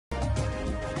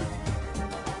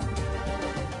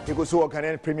Ikusu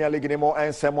Ghanaian Premier League ni mo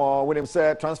ensemo when him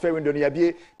say transfer window ni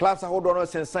abie clubs hold on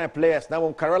and sign players now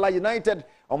Karela United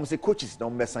say coaches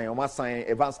don't mess sign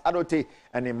Evans Adotey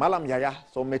and Malam Yaya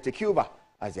so may take Cuba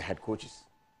as the head coaches.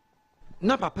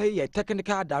 Na papa ye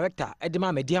technical director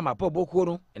Edema Media Mapo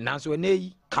Bokuno nanso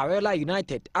enei Karela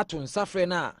United atun safre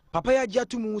na papa ya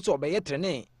giatumu so be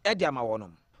yetrene ediama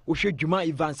wonom wohwe dwuma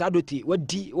Evans Adotey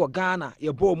wadi wo Ghana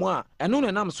ye bo mu a eno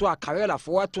ne nam so a Karela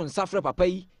fo atun safre papa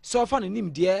yi so fa ne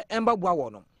nim de embagboa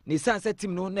wonom ne sanse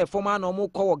team no na forma na omo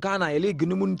kɔ wo Ghana ye league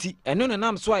no mu nti eno ne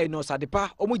nam so a no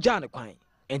sadepa omo gya ne kwan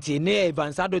enti ne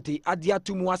Evans Adotey ade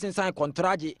atumu asensan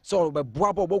kontraje so be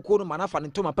boa boboko no manafa ne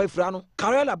ntoma pafira no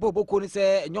Karela boboko ni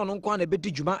se enyo no nkwa na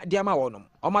bedi dwuma de ama wonom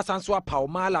omasanso apaw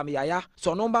Malam Yaya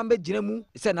so no mba mbegina mu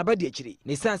se na badi akiri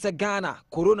ne sanse Ghana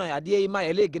corona yade yi ma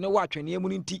ye league ne wa atwene mu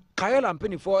nti Karela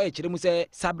mpanifo akiri mu se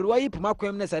sabrewa yi puma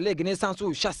kwam ne se league ne sanso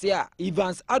hyase a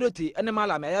Evans Adotey ene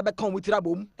Malam Yaya be kan mutira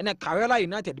bom ene Karela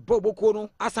United boboko no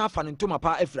asan fa ne ntoma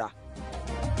pa afira